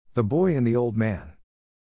The Boy and the Old Man.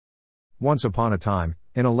 Once upon a time,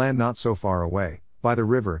 in a land not so far away, by the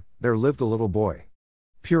river, there lived a little boy.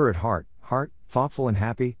 Pure at heart, thoughtful and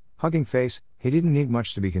happy, hugging face, he didn't need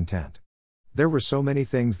much to be content. There were so many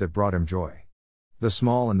things that brought him joy. The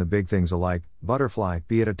small and the big things alike, butterfly,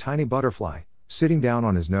 be it a tiny butterfly, sitting down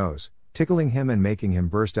on his nose, tickling him and making him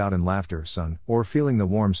burst out in laughter, sun, or feeling the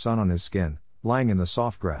warm sun on his skin, lying in the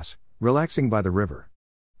soft grass, relaxing by the river.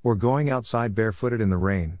 Or going outside barefooted in the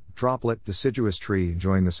rain, droplet, deciduous tree,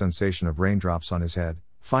 enjoying the sensation of raindrops on his head,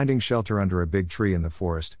 finding shelter under a big tree in the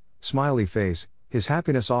forest, smiley face. His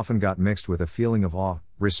happiness often got mixed with a feeling of awe,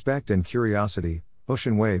 respect and curiosity.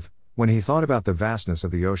 Ocean wave, when he thought about the vastness of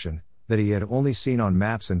the ocean, that he had only seen on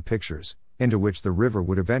maps and pictures, into which the river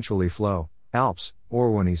would eventually flow, Alps,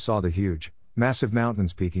 or when he saw the huge, massive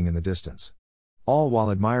mountains peaking in the distance. All while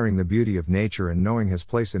admiring the beauty of nature and knowing his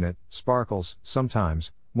place in it. Sparkles.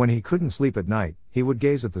 Sometimes, when he couldn't sleep at night, he would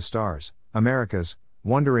gaze at the stars, Americas,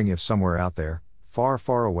 wondering if somewhere out there, far,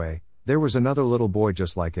 far away, there was another little boy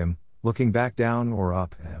just like him, looking back down or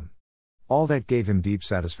up at him. All that gave him deep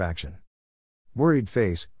satisfaction. Worried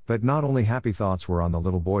face, but not only happy thoughts were on the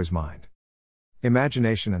little boy's mind.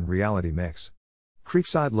 Imagination and reality mix.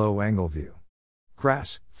 Creekside low-angle view.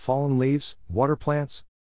 Grass, fallen leaves, water plants.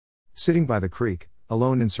 Sitting by the creek,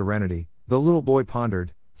 alone in serenity, the little boy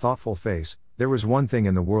pondered, thoughtful face. There was one thing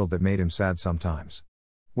in the world that made him sad sometimes.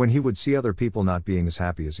 When he would see other people not being as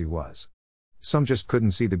happy as he was. Some just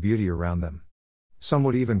couldn't see the beauty around them. Some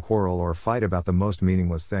would even quarrel or fight about the most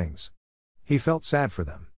meaningless things. He felt sad for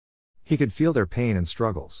them. He could feel their pain and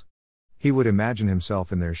struggles. He would imagine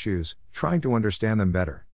himself in their shoes, trying to understand them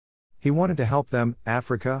better. He wanted to help them.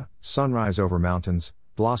 Africa, sunrise over mountains,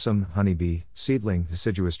 blossom, honeybee, seedling,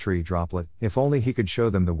 deciduous tree, droplet. If only he could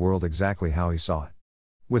show them the world exactly how he saw it.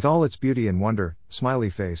 With all its beauty and wonder. Smiley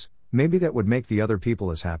face, maybe that would make the other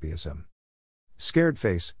people as happy as him. Scared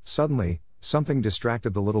face. Suddenly, something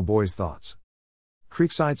distracted the little boy's thoughts.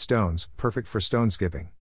 Creekside stones, perfect for stone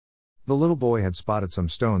skipping. The little boy had spotted some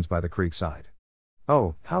stones by the creekside.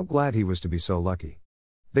 Oh, how glad he was to be so lucky.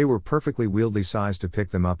 They were perfectly wieldy size to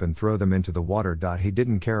pick them up and throw them into the water. He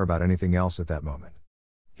didn't care about anything else at that moment.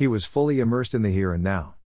 He was fully immersed in the here and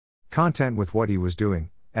now. Content with what he was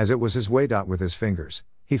doing, as it was his way. With his fingers,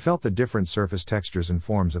 he felt the different surface textures and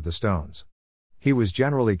forms of the stones. He was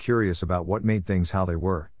generally curious about what made things how they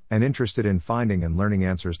were, and interested in finding and learning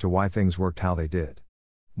answers to why things worked how they did.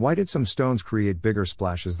 Why did some stones create bigger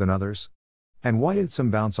splashes than others? And why did some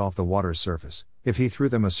bounce off the water's surface, if he threw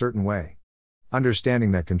them a certain way?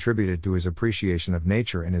 Understanding that contributed to his appreciation of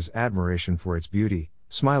nature and his admiration for its beauty.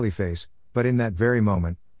 Smiley face, but in that very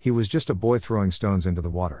moment, he was just a boy throwing stones into the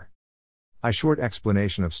water. A short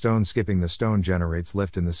explanation of stone skipping. The stone generates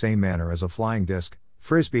lift in the same manner as a flying disc,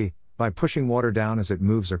 frisbee, by pushing water down as it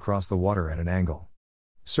moves across the water at an angle.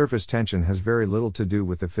 Surface tension has very little to do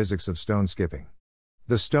with the physics of stone skipping.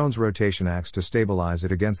 The stone's rotation acts to stabilize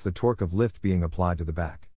it against the torque of lift being applied to the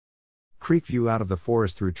back. Creek view out of the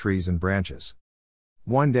forest through trees and branches.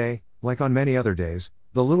 One day, like on many other days,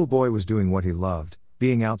 the little boy was doing what he loved,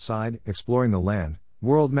 being outside, exploring the land.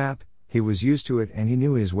 World map, he was used to it and he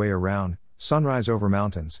knew his way around. Sunrise over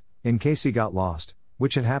mountains, in case he got lost,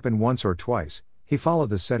 which had happened once or twice. He followed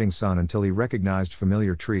the setting sun until he recognized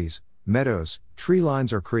familiar trees, meadows, tree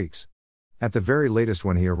lines or creeks. At the very latest,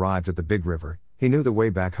 when he arrived at the big river, he knew the way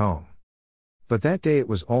back home. But that day it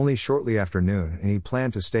was only shortly after noon and he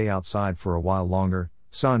planned to stay outside for a while longer.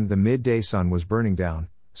 The midday sun was burning down,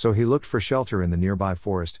 so he looked for shelter in the nearby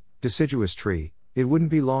forest, deciduous tree. It wouldn't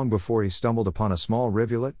be long before he stumbled upon a small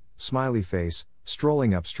rivulet. Smiley face,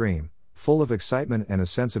 strolling upstream, full of excitement and a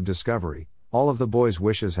sense of discovery. All of the boy's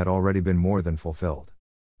wishes had already been more than fulfilled.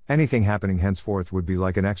 Anything happening henceforth would be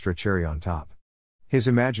like an extra cherry on top. His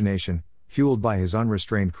imagination, fueled by his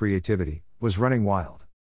unrestrained creativity, was running wild.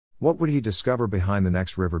 What would he discover behind the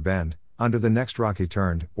next river bend, under the next rock he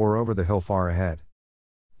turned, or over the hill far ahead?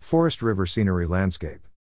 Forest, river, scenery, landscape.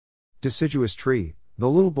 Deciduous tree, the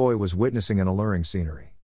little boy was witnessing an alluring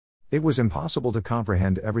scenery. It was impossible to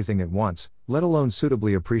comprehend everything at once, let alone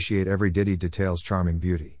suitably appreciate every detail's charming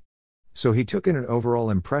beauty. So he took in an overall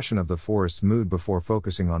impression of the forest's mood before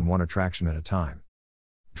focusing on one attraction at a time.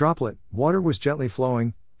 Droplet, water was gently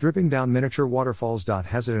flowing, dripping down miniature waterfalls.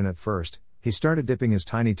 Hesitant at first, he started dipping his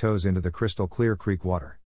tiny toes into the crystal clear creek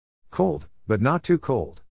water. Cold, but not too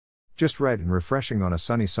cold. Just right and refreshing on a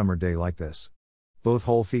sunny summer day like this. Both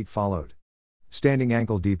whole feet followed. Standing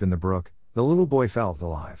ankle deep in the brook, the little boy felt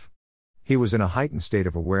alive. He was in a heightened state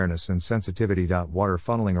of awareness and sensitivity. Water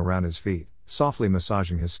funneling around his feet, softly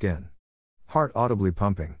massaging his skin. Heart audibly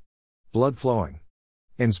pumping. Blood flowing.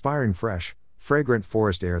 Inspiring fresh, fragrant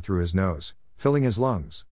forest air through his nose, filling his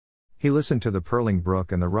lungs. He listened to the purling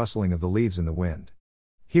brook and the rustling of the leaves in the wind.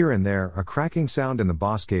 Here and there, a cracking sound in the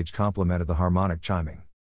boscage complemented the harmonic chiming.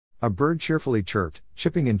 A bird cheerfully chirped,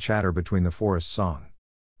 chipping in chatter between the forest's song.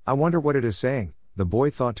 I wonder what it is saying, the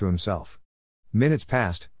boy thought to himself. Minutes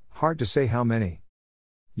passed, hard to say how many.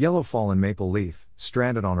 Yellow fallen maple leaf,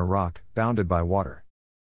 stranded on a rock, bounded by water.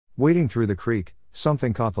 Wading through the creek,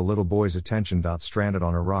 something caught the little boy's attention. Stranded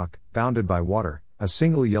on a rock, bounded by water, a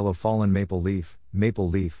single yellow fallen maple leaf,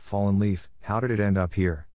 fallen leaf, how did it end up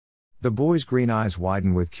here? The boy's green eyes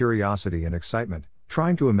widened with curiosity and excitement,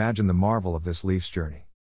 trying to imagine the marvel of this leaf's journey.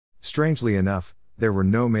 Strangely enough, there were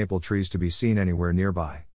no maple trees to be seen anywhere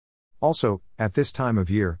nearby. Also, at this time of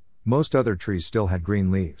year, most other trees still had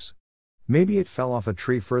green leaves. Maybe it fell off a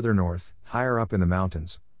tree further north, higher up in the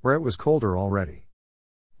mountains, where it was colder already.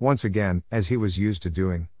 Once again, as he was used to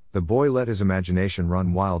doing, the boy let his imagination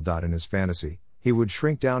run wild. In his fantasy, he would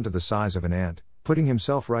shrink down to the size of an ant, putting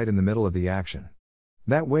himself right in the middle of the action.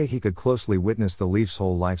 That way he could closely witness the leaf's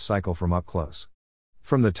whole life cycle from up close.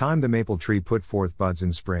 From the time the maple tree put forth buds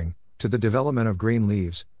in spring, to the development of green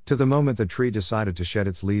leaves, to the moment the tree decided to shed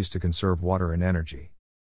its leaves to conserve water and energy.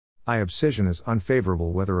 Abscission as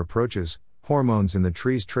unfavorable weather approaches, hormones in the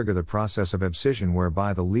trees trigger the process of abscission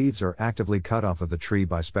whereby the leaves are actively cut off of the tree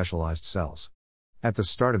by specialized cells. At the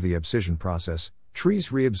start of the abscission process, trees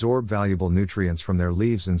reabsorb valuable nutrients from their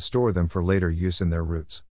leaves and store them for later use in their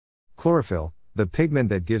roots. Chlorophyll, the pigment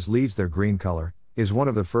that gives leaves their green color, is one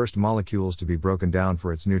of the first molecules to be broken down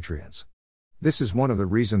for its nutrients. This is one of the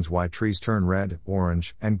reasons why trees turn red,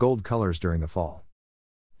 orange, and gold colors during the fall.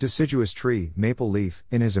 Deciduous tree, maple leaf,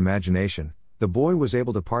 in his imagination, the boy was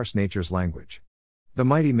able to parse nature's language. The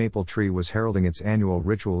mighty maple tree was heralding its annual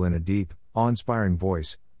ritual in a deep, awe-inspiring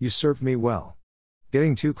voice, "You served me well.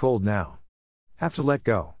 Getting too cold now. Have to let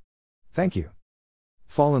go. Thank you."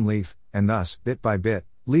 Fallen leaf, and thus, bit by bit,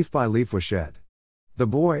 leaf by leaf was shed. The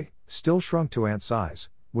boy, still shrunk to ant size,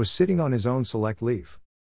 was sitting on his own select leaf.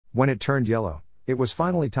 When it turned yellow, it was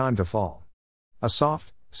finally time to fall. A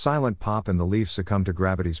soft, silent pop and the leaf succumbed to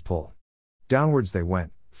gravity's pull. Downwards they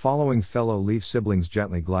went, following fellow leaf siblings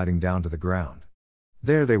gently gliding down to the ground.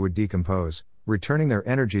 There they would decompose, returning their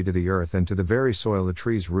energy to the earth and to the very soil the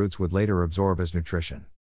tree's roots would later absorb as nutrition.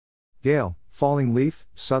 Gale, falling leaf,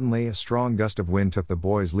 suddenly a strong gust of wind took the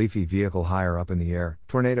boy's leafy vehicle higher up in the air.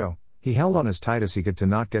 Tornado, he held on as tight as he could to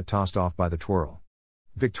not get tossed off by the twirl.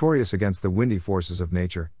 Victorious against the windy forces of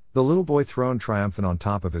nature, the little boy throned triumphant on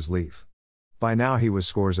top of his leaf. By now he was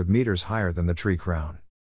scores of meters higher than the tree crown.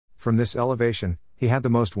 From this elevation, he had the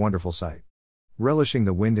most wonderful sight. Relishing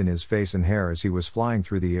the wind in his face and hair as he was flying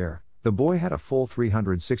through the air, the boy had a full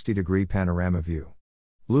 360-degree panorama view.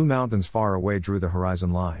 Blue mountains far away drew the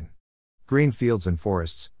horizon line. Green fields and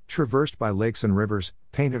forests, traversed by lakes and rivers,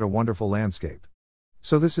 painted a wonderful landscape.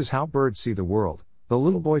 So this is how birds see the world, the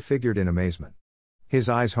little boy figured in amazement. His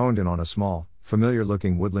eyes honed in on a small,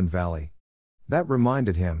 familiar-looking woodland valley. That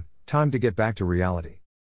reminded him, time to get back to reality.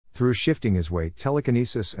 Through shifting his weight,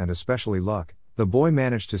 telekinesis and especially luck, the boy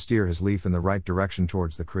managed to steer his leaf in the right direction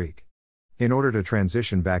towards the creek. In order to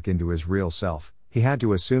transition back into his real self, he had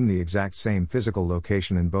to assume the exact same physical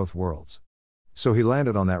location in both worlds. So he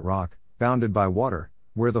landed on that rock, bounded by water,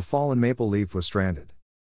 where the fallen maple leaf was stranded.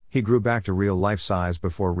 He grew back to real life size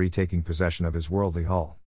before retaking possession of his worldly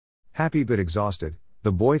hull. Happy but exhausted,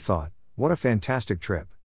 the boy thought, "What a fantastic trip.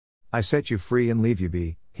 I set you free and leave you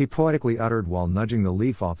be," he poetically uttered while nudging the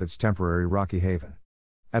leaf off its temporary rocky haven.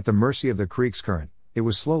 At the mercy of the creek's current, it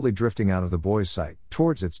was slowly drifting out of the boy's sight,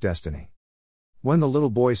 towards its destiny. When the little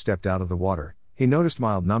boy stepped out of the water, he noticed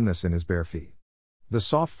mild numbness in his bare feet. The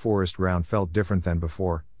soft forest ground felt different than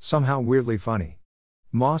before, somehow weirdly funny.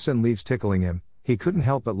 Moss and leaves tickling him, he couldn't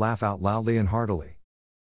help but laugh out loudly and heartily.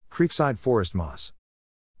 Creekside forest moss.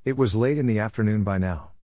 It was late in the afternoon by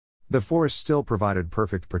now. The forest still provided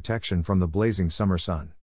perfect protection from the blazing summer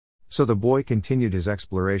sun. So the boy continued his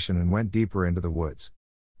exploration and went deeper into the woods.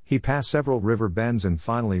 He passed several river bends and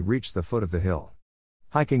finally reached the foot of the hill.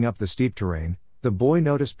 Hiking up the steep terrain, the boy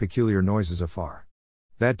noticed peculiar noises afar.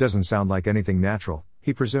 That doesn't sound like anything natural,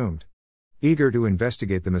 he presumed. Eager to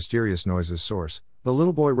investigate the mysterious noise's source, the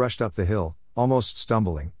little boy rushed up the hill, almost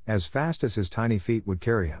stumbling, as fast as his tiny feet would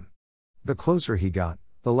carry him. The closer he got,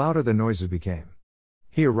 the louder the noises became.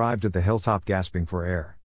 He arrived at the hilltop gasping for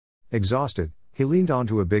air. Exhausted, he leaned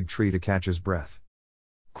onto a big tree to catch his breath.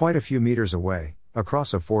 Quite a few meters away,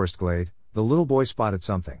 across a forest glade, the little boy spotted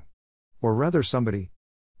something. Or rather somebody.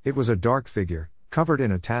 It was a dark figure, covered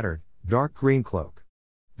in a tattered, dark green cloak.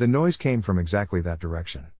 The noise came from exactly that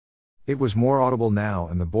direction. It was more audible now,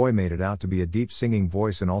 and the boy made it out to be a deep singing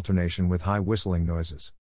voice in alternation with high whistling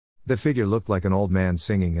noises. The figure looked like an old man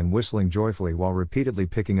singing and whistling joyfully while repeatedly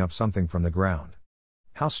picking up something from the ground.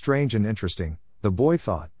 How strange and interesting, the boy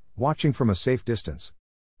thought, watching from a safe distance.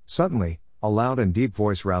 Suddenly, a loud and deep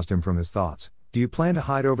voice roused him from his thoughts. Do you plan to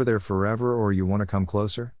hide over there forever, or you want to come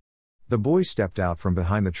closer? The boy stepped out from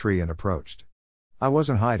behind the tree and approached. I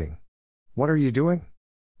wasn't hiding. What are you doing?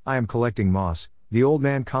 I am collecting moss, the old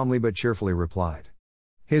man calmly but cheerfully replied.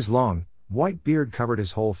 His long, white beard covered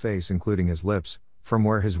his whole face, including his lips, from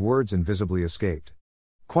where his words invisibly escaped.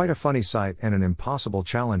 Quite a funny sight and an impossible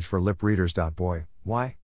challenge for lip readers. Boy,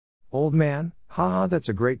 why? Old man, haha, that's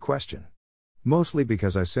a great question. Mostly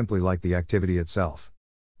because I simply like the activity itself.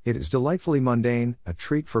 It is delightfully mundane, a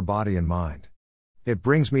treat for body and mind. It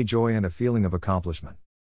brings me joy and a feeling of accomplishment.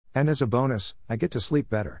 And as a bonus, I get to sleep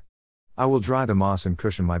better. I will dry the moss and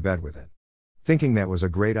cushion my bed with it. Thinking that was a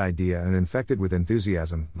great idea and infected with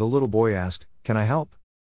enthusiasm, the little boy asked, Can I help?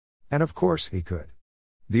 And of course, he could.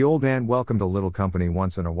 The old man welcomed a little company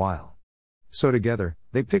once in a while. So together,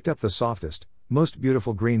 they picked up the softest, most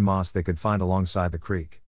beautiful green moss they could find alongside the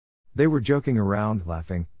creek. They were joking around,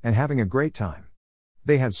 laughing, and having a great time.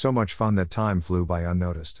 They had so much fun that time flew by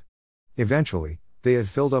unnoticed. Eventually, they had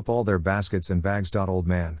filled up all their baskets and bags. Old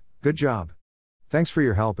man, good job. Thanks for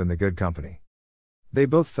your help in the good company. They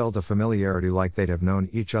both felt a familiarity like they'd have known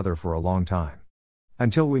each other for a long time.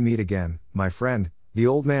 Until we meet again, my friend, the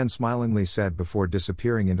old man smilingly said before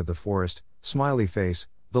disappearing into the forest. Smiley face,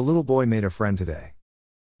 the little boy made a friend today.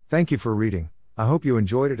 Thank you for reading. I hope you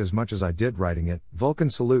enjoyed it as much as I did writing it. Vulcan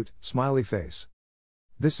salute, smiley face.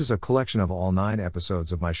 This is a collection of all 9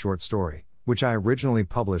 episodes of my short story, which I originally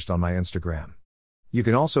published on my Instagram. You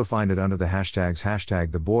can also find it under the hashtags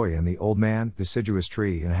 #TheBoyAndTheOldMan, Deciduous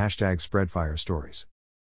Tree, and #SpreadFireStories.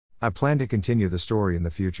 I plan to continue the story in the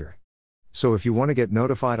future. So if you want to get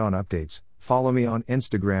notified on updates, follow me on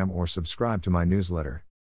Instagram or subscribe to my newsletter.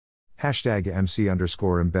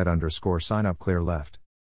 #MC_embed_sign up clear left.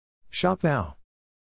 Shop now.